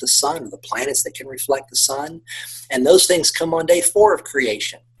reflect the sun, or the planets that can reflect the sun. And those things come on day 4 of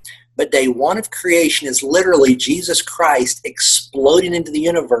creation. But day 1 of creation is literally Jesus Christ exploding into the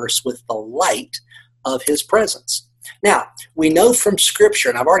universe with the light of his presence. Now, we know from Scripture,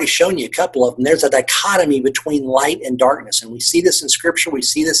 and I've already shown you a couple of them, there's a dichotomy between light and darkness. And we see this in Scripture, we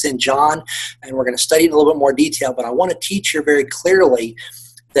see this in John, and we're going to study it in a little bit more detail. But I want to teach you very clearly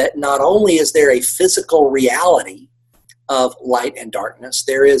that not only is there a physical reality of light and darkness,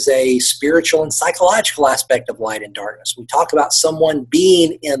 there is a spiritual and psychological aspect of light and darkness. We talk about someone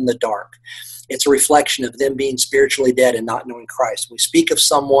being in the dark. It's a reflection of them being spiritually dead and not knowing Christ. We speak of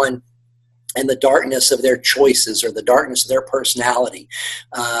someone and the darkness of their choices or the darkness of their personality.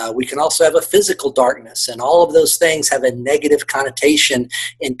 We can also have a physical darkness, and all of those things have a negative connotation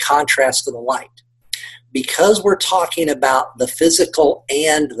in contrast to the light. Because we're talking about the physical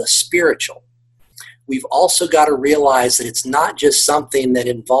and the spiritual, we've also got to realize that it's not just something that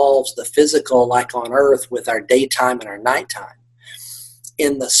involves the physical like on earth with our daytime and our nighttime.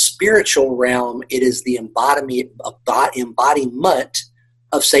 In the spiritual realm, it is the embodiment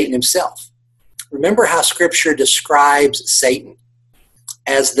of Satan himself. Remember how Scripture describes Satan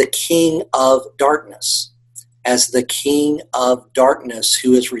as the king of darkness,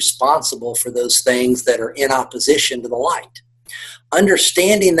 who is responsible for those things that are in opposition to the light.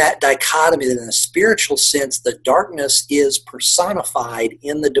 Understanding that dichotomy, that in a spiritual sense, the darkness is personified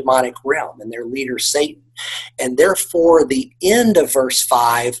in the demonic realm and their leader Satan. And therefore, the end of verse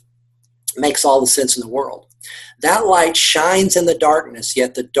 5 makes all the sense in the world. That light shines in the darkness,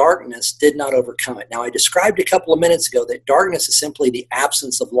 yet the darkness did not overcome it. Now, I described a couple of minutes ago that darkness is simply the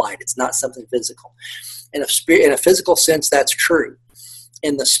absence of light. It's not something physical. In a physical sense, that's true.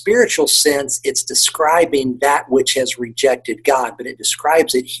 In the spiritual sense, it's describing that which has rejected God, but it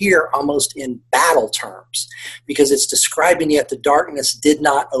describes it here almost in battle terms, because it's describing yet the darkness did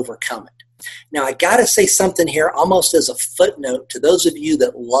not overcome it. Now, I got to say something here almost as a footnote to those of you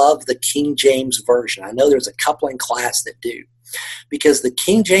that love the King James Version. I know there's a couple in class that do, because the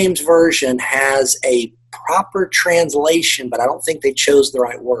King James Version has a proper translation, but I don't think they chose the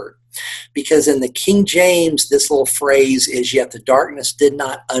right word. Because in the King James, this little phrase is, yet the darkness did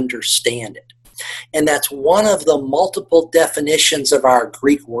not understand it. And that's one of the multiple definitions of our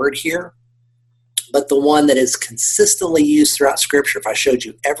Greek word here, but the one that is consistently used throughout Scripture. If I showed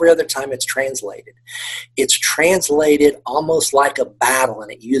you every other time it's translated almost like a battle, and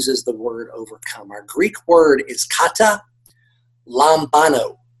it uses the word overcome. Our Greek word is kata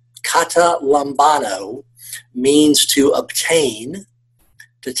lambano. Kata lambano means to obtain,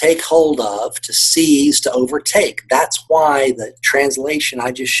 to take hold of, to seize, to overtake. That's why the translation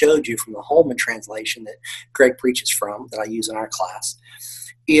I just showed you from the Holman translation that Greg preaches from, that I use in our class,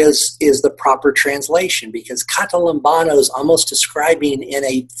 is the proper translation, because kata lambano is almost describing in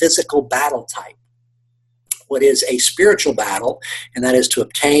a physical battle type what is a spiritual battle, and that is to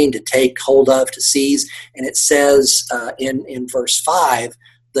obtain, to take hold of, to seize. And it says in verse 5,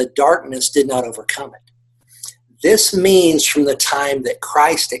 the darkness did not overcome it. This means from the time that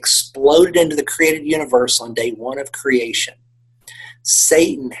Christ exploded into the created universe on day one of creation,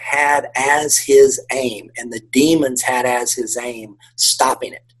 Satan had as his aim, and the demons had as his aim,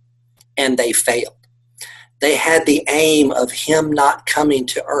 stopping it. And they failed. They had the aim of him not coming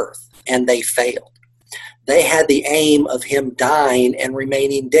to earth, and they failed. They had the aim of him dying and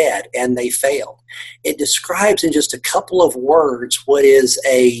remaining dead, and they failed. It describes in just a couple of words what is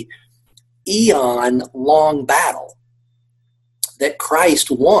a eon-long battle that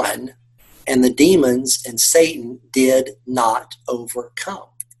Christ won, and the demons and Satan did not overcome.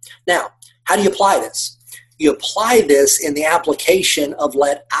 Now, how do you apply this? You apply this in the application of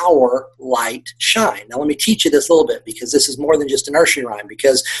let our light shine. Now, let me teach you this a little bit, because this is more than just a nursery rhyme.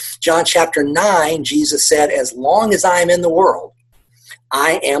 Because John chapter 9, Jesus said, as long as I am in the world,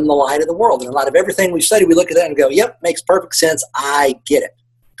 I am the light of the world. And a lot of everything we've studied, we look at that and go, yep, makes perfect sense. I get it.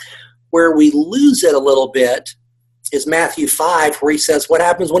 Where we lose it a little bit is Matthew 5, where he says, what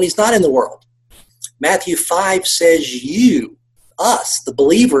happens when he's not in the world? Matthew 5 says, you, us, the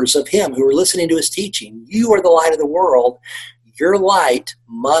believers of him who are listening to his teaching, you are the light of the world. Your light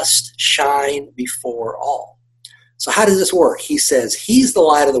must shine before all. So how does this work? He says he's the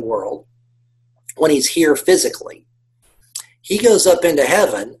light of the world when he's here physically. He goes up into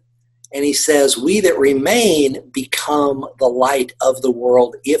heaven, and he says, we that remain become the light of the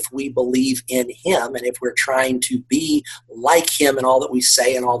world if we believe in him, and if we're trying to be like him in all that we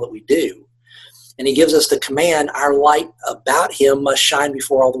say and all that we do. And he gives us the command, our light about him must shine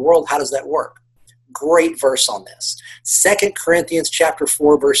before all the world. How does that work? Great verse on this. 2 Corinthians chapter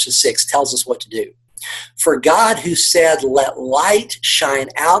 4, verses 6 tells us what to do. For God, who said, let light shine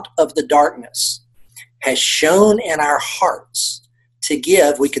out of the darkness, has shown in our hearts to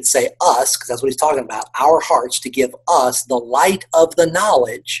give, we could say us, because that's what he's talking about, our hearts, to give us the light of the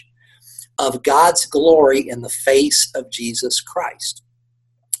knowledge of God's glory in the face of Jesus Christ.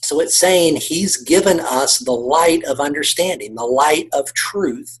 So it's saying he's given us the light of understanding, the light of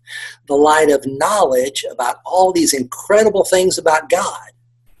truth, the light of knowledge about all these incredible things about God.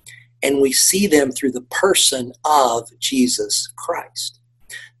 and we see them through the person of Jesus Christ.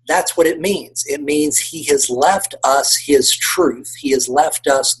 That's what it means. It means he has left us his truth. He has left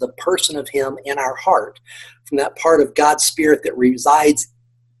us the person of him in our heart, from that part of God's Spirit that resides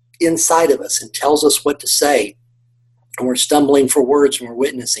inside of us and tells us what to say. And we're stumbling for words when we're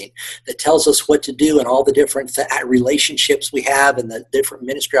witnessing, that tells us what to do in all the different relationships we have and the different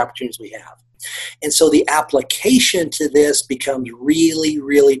ministry opportunities we have. And so the application to this becomes really,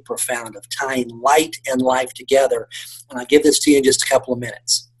 really profound, of tying light and life together. And I'll give this to you in just a couple of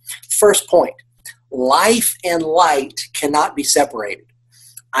minutes. First point, life and light cannot be separated.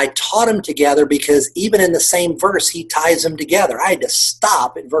 I taught them together because even in the same verse, he ties them together. I had to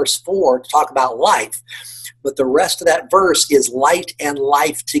stop at verse 4 to talk about life, but the rest of that verse is light and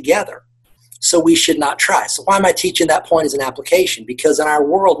life together. So we should not try. So why am I teaching that point as an application? Because in our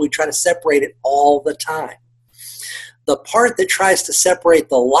world, we try to separate it all the time. The part that tries to separate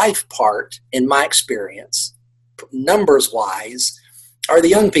the life part, in my experience, numbers-wise, are the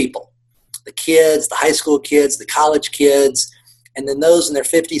young people, the kids, the high school kids, the college kids, and then those in their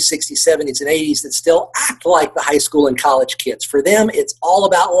 50s, 60s, 70s, and 80s that still act like the high school and college kids. For them, it's all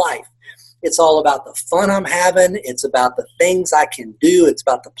about life. It's all about the fun I'm having. It's about the things I can do. It's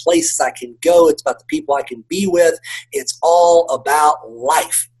about the places I can go. It's about the people I can be with. It's all about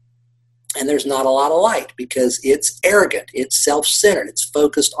life. And there's not a lot of light because it's arrogant. It's self-centered. It's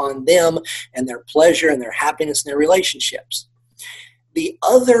focused on them and their pleasure and their happiness and their relationships. The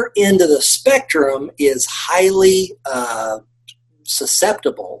other end of the spectrum is highly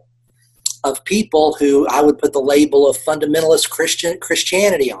susceptible of people who I would put the label of fundamentalist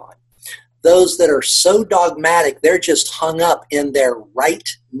Christianity on. Those that are so dogmatic, they're just hung up in their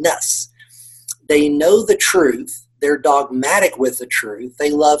rightness. They know the truth. They're dogmatic with the truth. They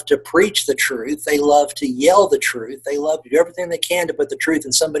love to preach the truth. They love to yell the truth. They love to do everything they can to put the truth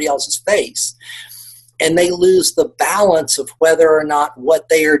in somebody else's face. And they lose the balance of whether or not what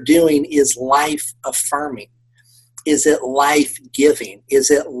they are doing is life-affirming. Is it life-giving?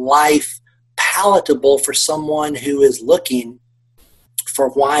 Is it life-palatable for someone who is looking for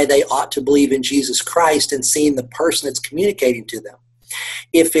why they ought to believe in Jesus Christ and seeing the person that's communicating to them?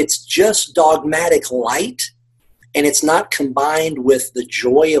 If it's just dogmatic light and it's not combined with the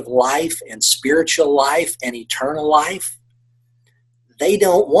joy of life and spiritual life and eternal life, they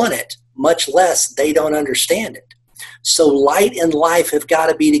don't want it, much less they don't understand it. So light and life have got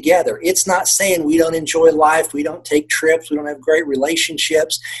to be together. It's not saying we don't enjoy life, we don't take trips, we don't have great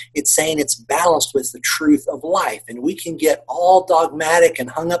relationships. It's saying it's balanced with the truth of life. And we can get all dogmatic and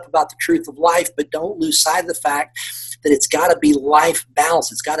hung up about the truth of life, but don't lose sight of the fact that it's got to be life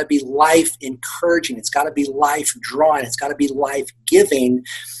balanced. It's got to be life encouraging. It's got to be life drawing. It's got to be life giving,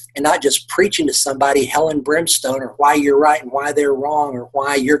 and not just preaching to somebody hell and brimstone or why you're right and why they're wrong or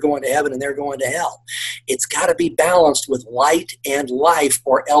why you're going to heaven and they're going to hell. It's got to be balanced with light and life,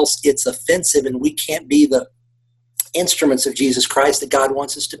 or else it's offensive and we can't be the instruments of Jesus Christ that God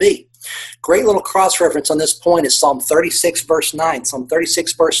wants us to be. Great little cross-reference on this point is Psalm 36, verse 9. Psalm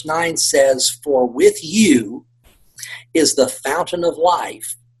 36, verse 9 says, "For with you is the fountain of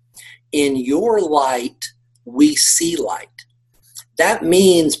life. In your light we see light." That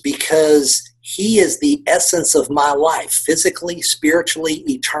means because he is the essence of my life, physically, spiritually,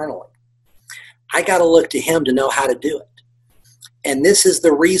 eternally. I got to look to him to know how to do it. And this is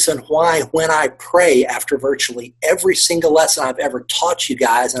the reason why when I pray after virtually every single lesson I've ever taught you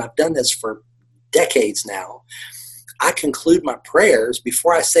guys, and I've done this for decades now, I conclude my prayers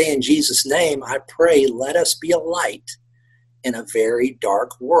before I say in Jesus' name, I pray, let us be a light in a very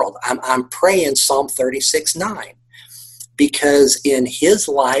dark world. I'm praying Psalm 36, 9. Because in his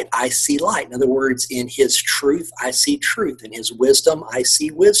light, I see light. In other words, in his truth, I see truth. In his wisdom, I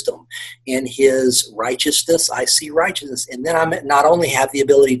see wisdom. In his righteousness, I see righteousness. And then I not only have the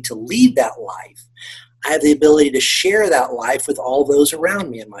ability to lead that life, I have the ability to share that life with all those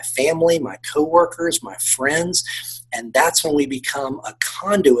around me, and my family, my coworkers, my friends. And that's when we become a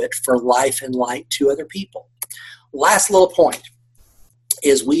conduit for life and light to other people. Last little point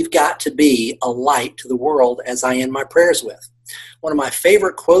is we've got to be a light to the world, as I end my prayers with. One of my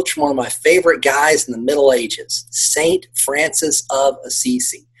favorite quotes from one of my favorite guys in the Middle Ages, St. Francis of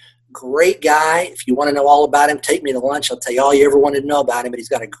Assisi. Great guy. If you want to know all about him, take me to lunch. I'll tell you all you ever wanted to know about him. But he's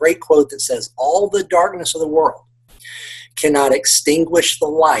got a great quote that says, "All the darkness of the world cannot extinguish the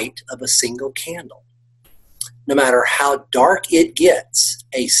light of a single candle. No matter how dark it gets,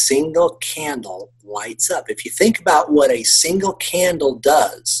 a single candle lights up." If you think about what a single candle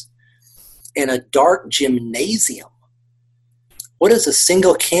does in a dark gymnasium, what does a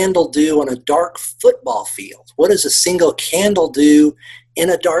single candle do on a dark football field? What does a single candle do in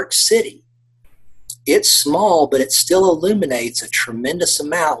a dark city. It's small, but it still illuminates a tremendous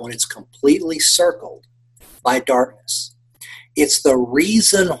amount when it's completely circled by darkness. It's the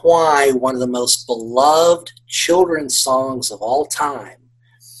reason why one of the most beloved children's songs of all time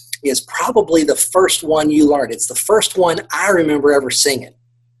is probably the first one you learned. It's the first one I remember ever singing,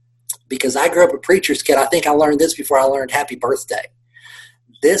 because I grew up a preacher's kid. I think I learned this before I learned Happy Birthday.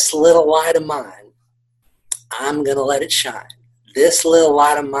 This little light of mine, I'm going to let it shine. This little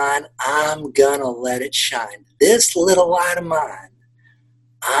light of mine, I'm going to let it shine. This little light of mine,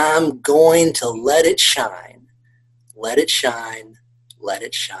 I'm going to let it shine. Let it shine, let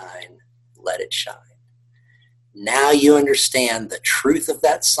it shine, let it shine. Now you understand the truth of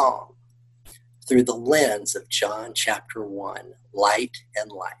that song through the lens of John chapter 1, light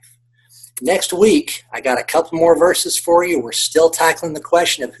and life. Next week, I got a couple more verses for you. We're still tackling the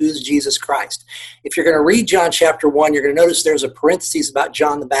question of who's Jesus Christ. If you're going to read John chapter 1, you're going to notice there's a parenthesis about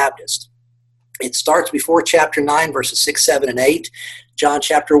John the Baptist. It starts before chapter 9, verses 6, 7, and 8. John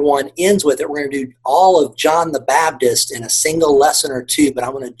chapter 1 ends with it. We're going to do all of John the Baptist in a single lesson or two, but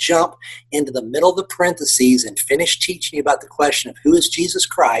I'm going to jump into the middle of the parentheses and finish teaching you about the question of who is Jesus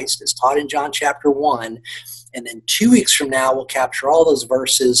Christ, as taught in John chapter 1. And then 2 weeks from now, we'll capture all those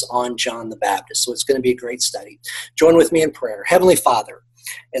verses on John the Baptist. So it's going to be a great study. Join with me in prayer. Heavenly Father,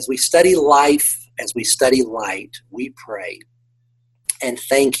 as we study life, as we study light, we pray and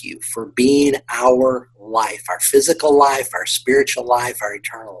thank you for being our life, our physical life, our spiritual life, our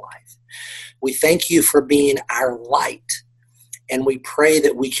eternal life. We thank you for being our light, and we pray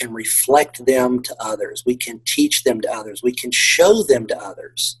that we can reflect them to others. We can teach them to others. We can show them to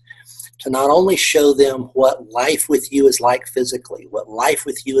others, to not only show them what life with you is like physically, what life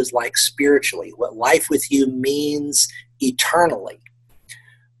with you is like spiritually, what life with you means eternally,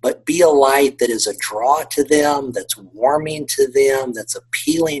 but be a light that is a draw to them, that's warming to them, that's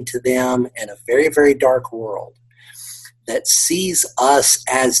appealing to them in a very, very dark world, that sees us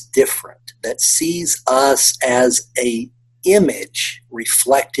as different, that sees us as an image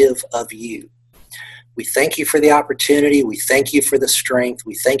reflective of you. We thank you for the opportunity. We thank you for the strength.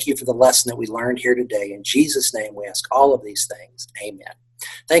 We thank you for the lesson that we learned here today. In Jesus' name, we ask all of these things. Amen.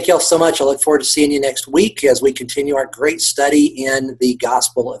 Thank you all so much. I look forward to seeing you next week as we continue our great study in the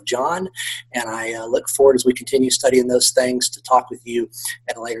Gospel of John. And I look forward, as we continue studying those things, to talk with you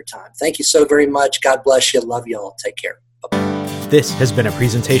at a later time. Thank you so very much. God bless you. Love you all. Take care. Bye-bye. This has been a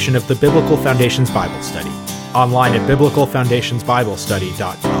presentation of the Biblical Foundations Bible Study, online at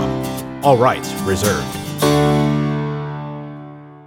biblicalfoundationsbiblestudy.com. All rights reserved.